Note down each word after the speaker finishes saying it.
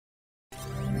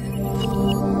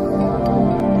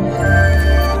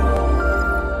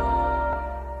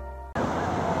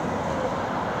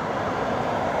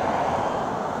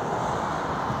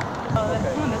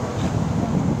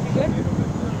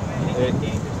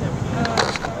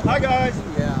Hi guys.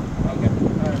 Yeah. Okay.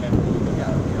 I remember.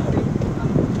 Yeah.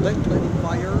 Let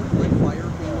fire handle the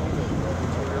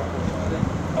interior portion of it.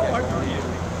 Oh, I know you.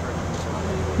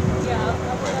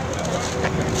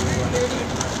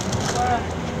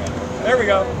 There we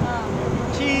go.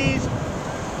 Cheese.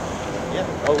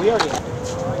 Yeah. Oh, we already have it.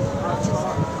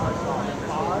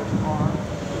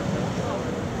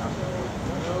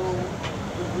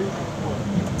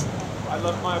 I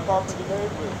left my apartment today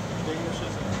with Danish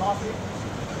and coffee.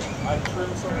 I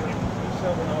trimmed some 7-0,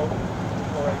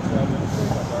 487.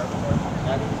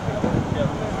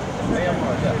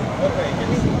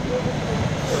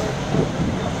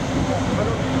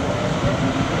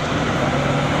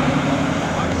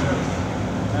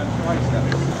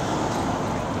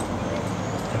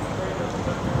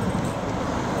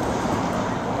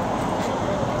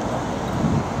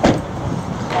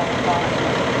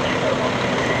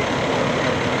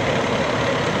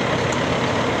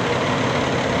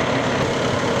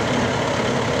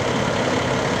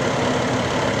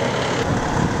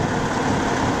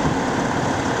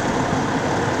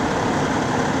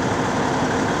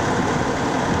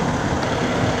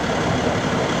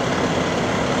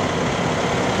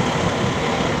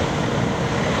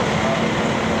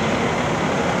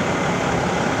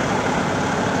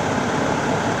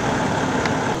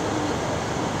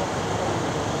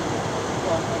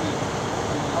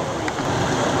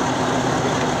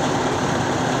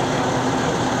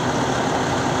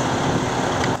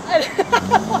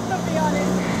 I want to be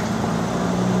honest.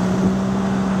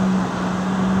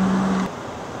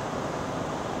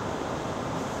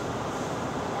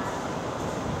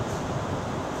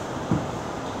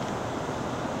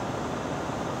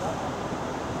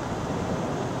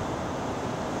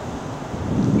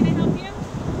 Can I help you?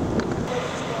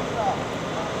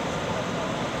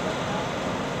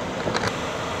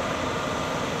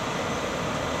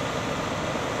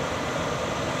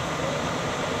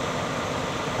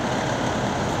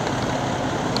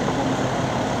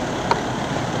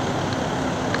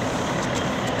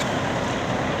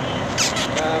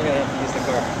 I'm gonna have to use the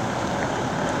car.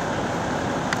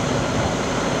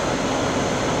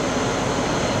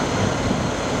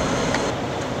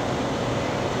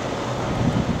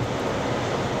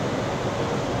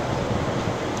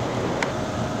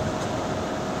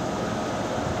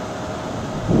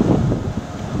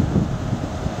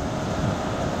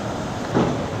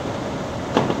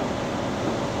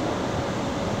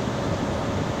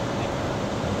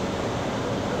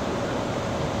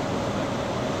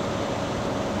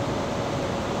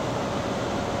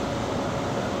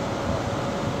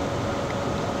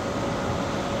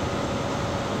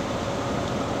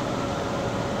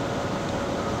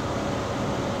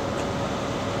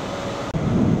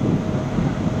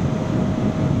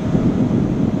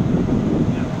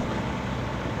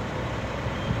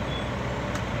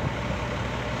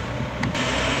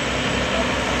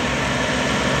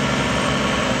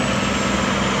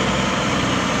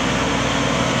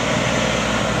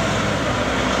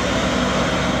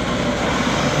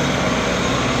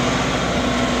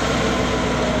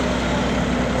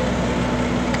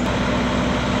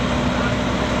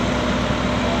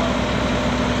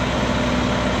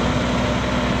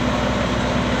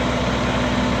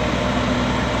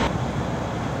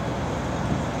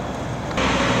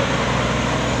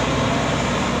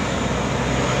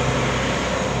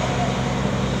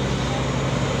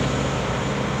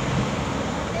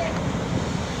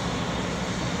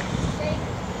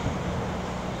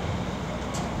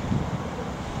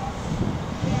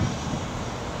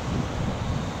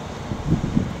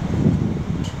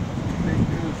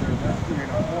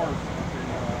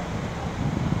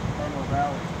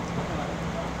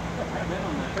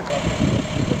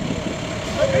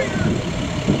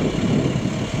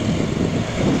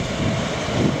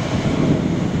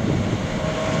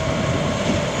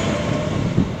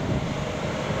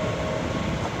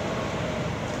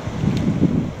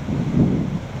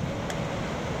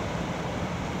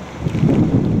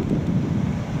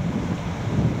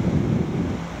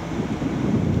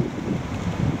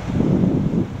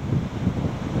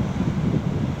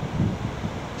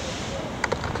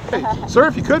 Hey, sir,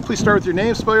 if you could, please start with your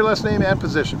name, spell your last name, and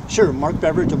position. Sure. Mark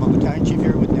Beveridge. I'm a battalion chief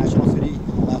here with National City.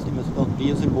 The last name is spelled B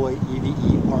as in boy,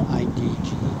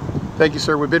 E-V-E-R-I-D-G. Thank you,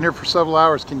 sir. We've been here for several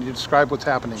hours. Can you describe what's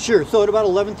happening? Sure. So at about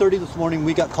 11:30 this morning,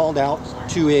 we got called out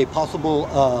to a possible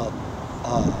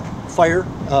fire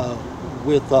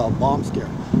with a bomb scare.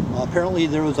 Apparently,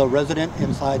 there was a resident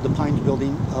inside the Pines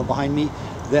building behind me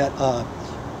that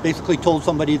basically told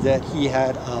somebody that he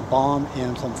had a bomb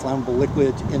and some flammable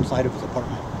liquids inside of his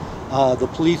apartment. The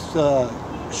police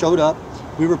showed up.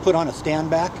 We were put on a stand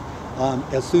back.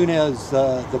 As soon as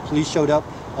the police showed up,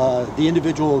 the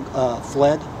individual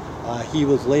fled. He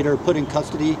was later put in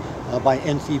custody by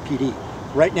NCPD.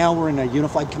 Right now we're in a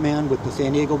unified command with the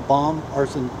San Diego Bomb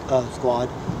Arson Squad,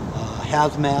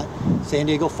 Hazmat, San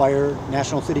Diego Fire,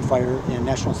 National City Fire, and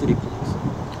National City Police.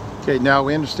 Okay, now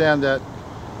we understand that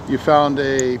you found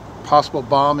a possible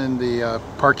bomb in the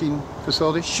parking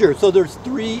facility? Sure, so there's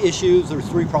three issues, there's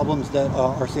three problems that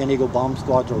our San Diego Bomb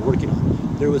Squads are working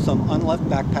on. There was some unleft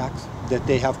backpacks that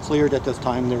they have cleared at this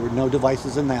time. There were no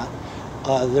devices in that.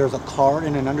 There's a car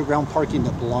in an underground parking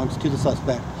that belongs to the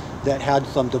suspect that had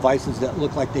some devices that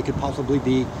looked like they could possibly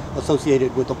be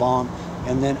associated with the bomb.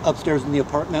 And then upstairs in the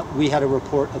apartment, we had a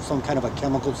report of some kind of a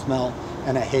chemical smell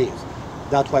and a haze.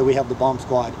 That's why we have the bomb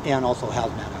squad and also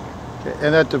hazmat out here. Okay,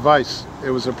 and that device,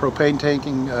 it was a propane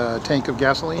tank of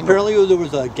gasoline? Apparently there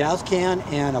was a gas can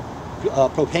and a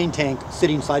propane tank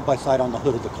sitting side by side on the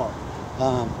hood of the car.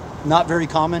 Not very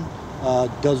common,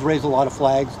 does raise a lot of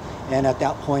flags, and at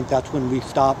that point, that's when we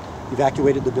stopped,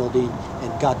 evacuated the building,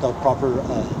 and got the proper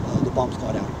the bomb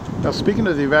squad out. Now, speaking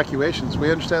of the evacuations,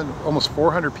 we understand almost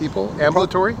 400 people,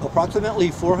 ambulatory? Approximately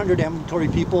 400 ambulatory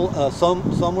people.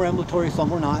 Some were ambulatory,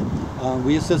 some were not.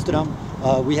 We assisted them.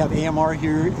 We have AMR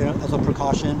here as a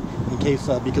precaution in case,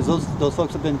 because those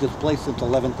folks have been displaced since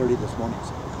 11:30 this morning.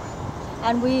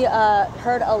 And we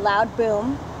heard a loud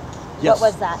boom. Yes.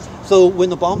 What was that? So when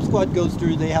the bomb squad goes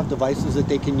through, they have devices that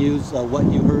they can use. What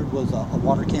you heard was a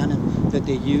water cannon that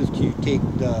they use to take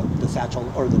the satchel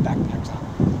or the backpacks out.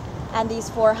 And these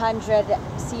 400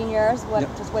 seniors,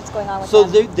 what's going on with so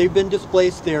them? they've been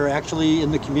displaced. They're actually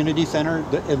in the community center.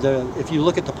 If you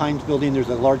look at the Pines building, there's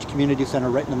a large community center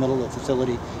right in the middle of the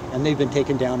facility, and they've been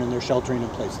taken down and they're sheltering in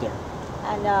place there.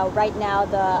 And right now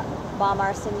the bomb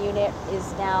arson unit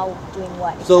is now doing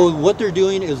what? So what they're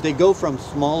doing is they go from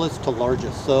smallest to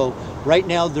largest. So right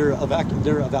now they're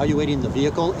evaluating the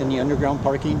vehicle in the underground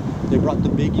parking. They brought the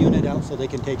big unit out so they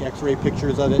can take x-ray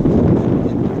pictures of it,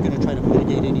 and they're going to try to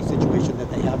mitigate any situation that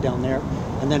they have down there.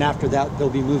 And then after that they'll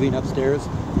be moving upstairs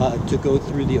to go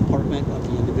through the apartment of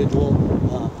the individual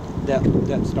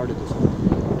that started this whole.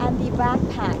 And the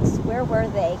backpacks, where were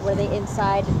they? Were they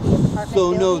inside the apartment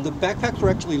So building? no, the backpacks were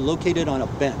actually located on a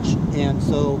bench. And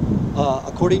so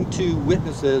according to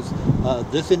witnesses,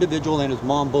 this individual and his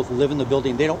mom both live in the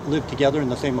building. They don't live together in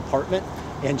the same apartment.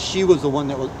 And she was the one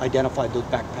that identified those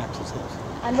backpacks as his.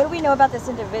 And what do we know about this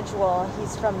individual?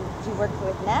 He worked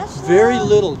with National? Very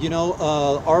little. You know,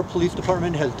 our police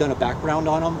department has done a background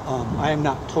on him. I am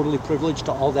not totally privileged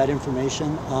to all that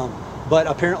information. But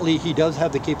apparently he does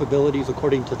have the capabilities,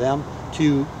 according to them,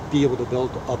 to be able to build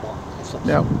a bomb.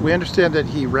 Now, we understand that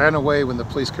he ran away when the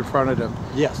police confronted him.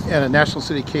 Yes. And a National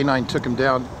City K-9 took him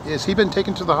down. Has he been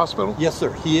taken to the hospital? Yes,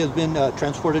 sir. He has been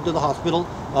transported to the hospital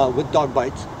with dog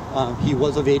bites. He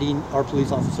was evading our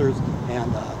police officers,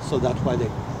 and so that's why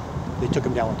they took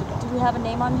him down with the dog. Do we have a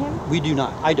name on him? We do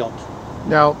not. I don't.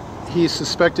 Now, he's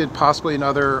suspected possibly in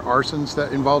other arsons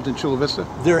that involved in Chula Vista?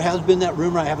 There has been that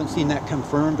rumor. I haven't seen that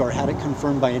confirmed or had it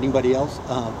confirmed by anybody else,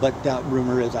 but that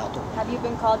rumor is out there. Have you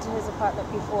been called to his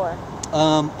apartment before?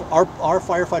 Our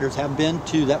firefighters have been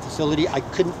to that facility. I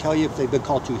couldn't tell you if they've been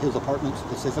called to his apartment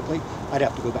specifically. I'd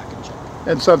have to go back and check.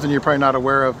 And something you're probably not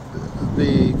aware of,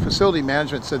 the facility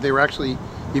management said they were actually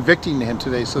evicting him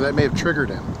today, so that may have triggered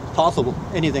him. Possible.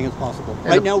 Anything is possible. And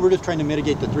right now we're just trying to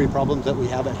mitigate the three problems that we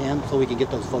have at hand so we can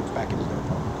get those folks back into their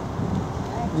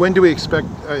apartment. When do we expect,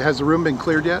 has the room been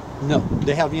cleared yet? No,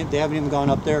 they haven't even gone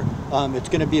up there. It's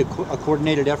going to be a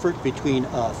coordinated effort between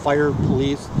fire,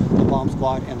 police, the bomb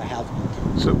squad, and the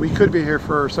hazmat. So we could be here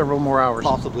for several more hours.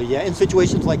 Possibly, yeah. In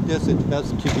situations like this, it's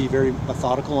best to be very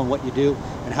methodical in what you do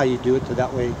and how you do it, so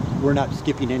that way we're not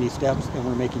skipping any steps and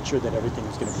we're making sure that everything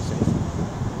is going to be safe.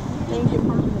 Thank you.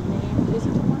 Apartment name. Is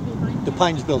it the one behind The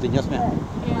Pines building, yes ma'am.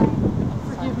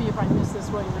 And forgive me if I missed this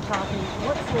while you were talking.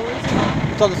 What floor is it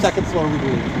on? It's on the second floor, we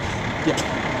believe.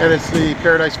 Yeah, And it's the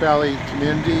Paradise Valley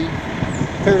Community,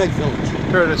 Paradise Village.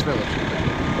 Paradise Village.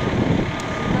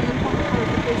 Another point of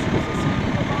clarification, is it San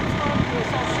Diego Bomb Squad or is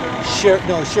that Sheriff?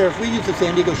 Sheriff. We use the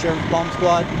San Diego Sheriff's Bomb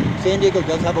Squad. San Diego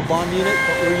does have a bomb unit,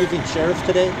 but we're using sheriffs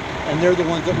today, and they're the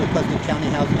ones that requested county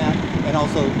hazmat and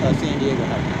also San Diego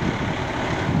hazmat.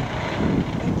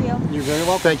 Thank you. You're very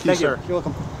welcome. Thank you, sir. You're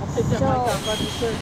welcome. I'll take that mic off.